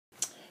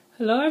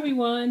Hello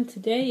everyone,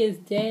 today is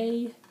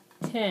day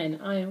 10.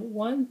 I am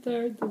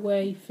 1/3 the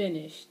way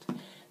finished,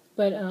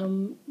 but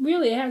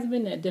really it hasn't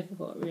been that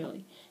difficult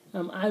really.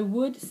 I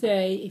would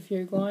say if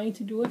you're going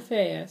to do a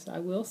fast, I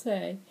will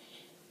say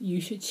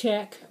you should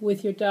check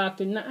with your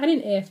doctor. Now, I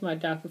didn't ask my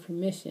doctor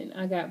permission.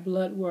 I got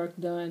blood work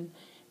done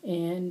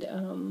and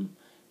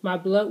my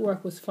blood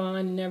work was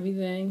fine and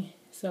everything,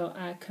 so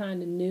I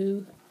kind of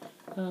knew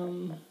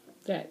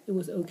that it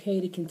was okay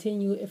to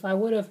continue. If I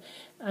would have,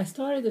 I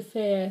started the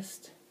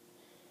fast.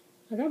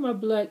 I got my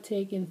blood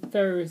taken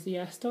Thursday.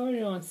 I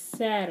started on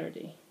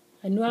Saturday.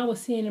 I knew I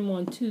was seeing him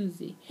on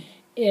Tuesday.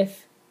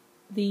 If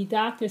the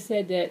doctor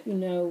said that,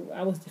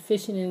 I was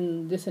deficient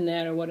in this and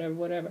that or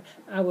whatever,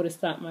 I would have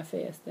stopped my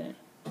fast then.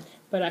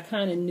 But I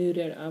kind of knew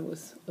that I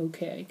was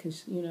okay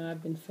because,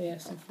 I've been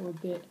fasting for a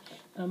bit.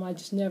 I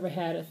just never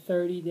had a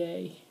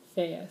 30-day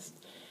fast.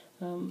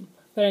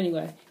 But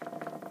anyway,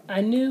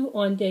 I knew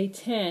on day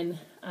 10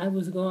 I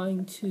was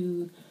going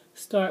to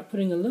start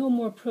putting a little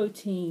more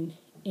protein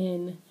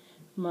in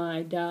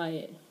my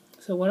diet.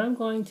 So what I'm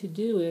going to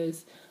do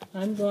is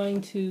I'm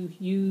going to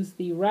use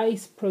the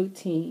rice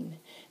protein.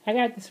 I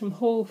got this from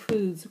Whole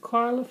Foods.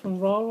 Carla from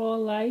Raw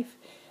Life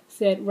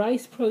said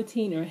rice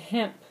protein or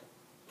hemp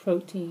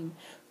protein,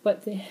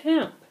 but the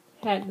hemp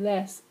had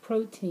less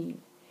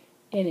protein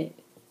in it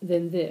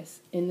than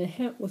this, and the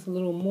hemp was a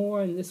little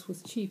more and this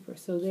was cheaper,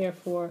 so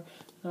therefore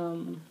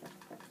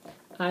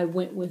I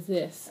went with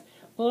this.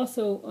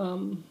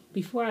 Also,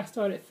 before I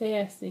started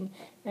fasting,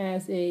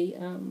 as a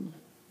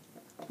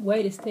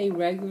way to stay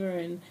regular,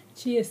 and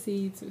chia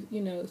seeds,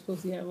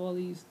 supposed to have all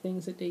these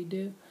things that they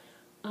do.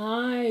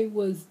 I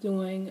was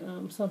doing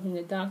something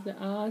that Dr.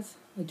 Oz,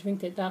 a drink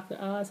that Dr.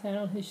 Oz had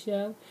on his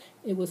show.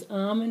 It was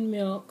almond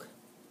milk,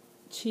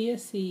 chia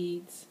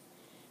seeds.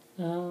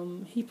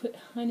 He put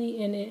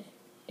honey in it,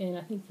 and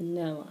I think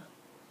vanilla.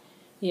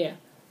 Yeah,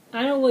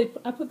 I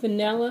put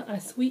vanilla. I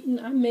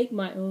make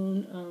my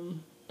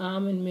own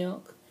almond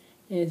milk,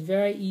 and it's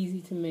very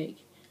easy to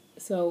make.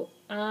 So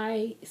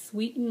I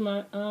sweeten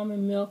my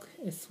almond milk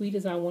as sweet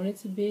as I want it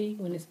to be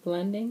when it's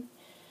blending,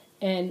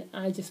 and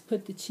I just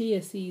put the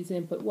chia seeds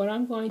in. But what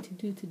I'm going to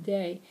do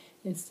today,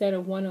 instead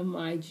of one of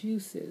my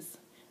juices,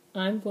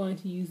 I'm going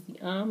to use the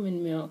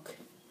almond milk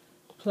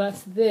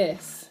plus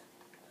this,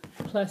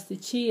 plus the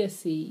chia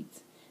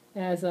seeds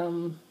as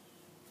to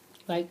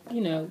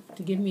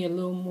give me a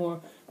little more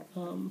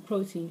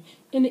protein.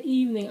 In the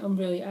evening,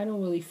 I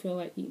don't really feel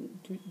like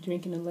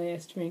drinking the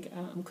last drink.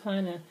 I'm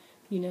kind of,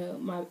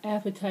 my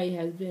appetite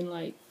has been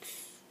like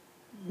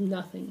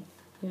nothing,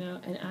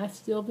 and I've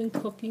still been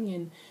cooking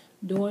and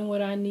doing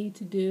what I need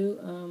to do.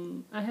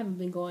 I haven't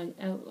been going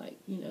out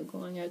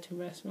going out to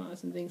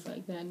restaurants and things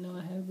like that. No,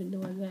 I haven't been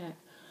doing that.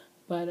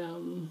 But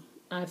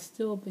I've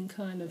still been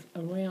kind of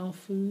around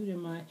food, and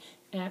my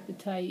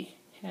appetite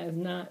has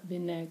not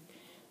been that,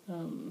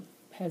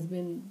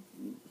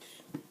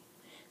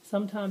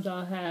 sometimes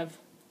I'll have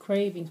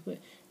cravings, but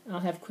I'll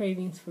have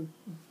cravings for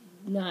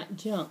not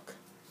junk.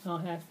 I'll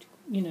have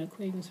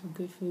cravings for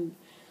good food.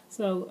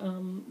 So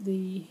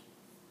the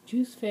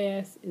juice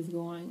fast is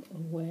going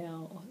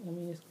well.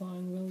 It's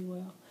going really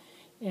well.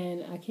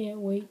 And I can't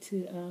wait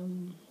to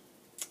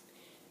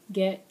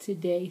get to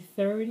day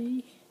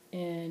 30.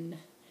 And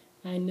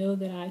I know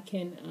that I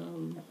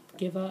can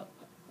give up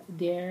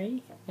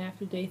dairy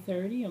after day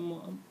 30.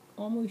 I'm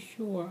almost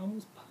sure,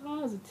 almost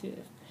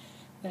positive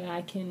that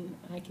I can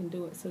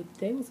do it. So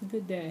today was a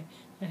good day.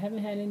 I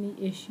haven't had any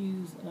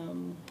issues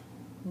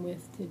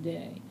with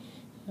today.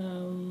 I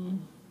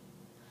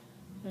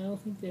don't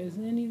think there's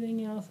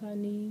anything else I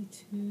need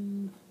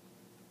to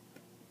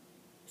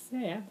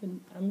say.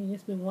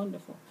 It's been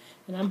wonderful.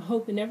 And I'm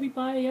hoping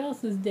everybody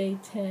else's day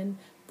 10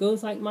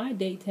 goes like my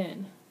day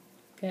 10.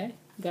 Okay?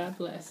 God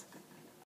bless.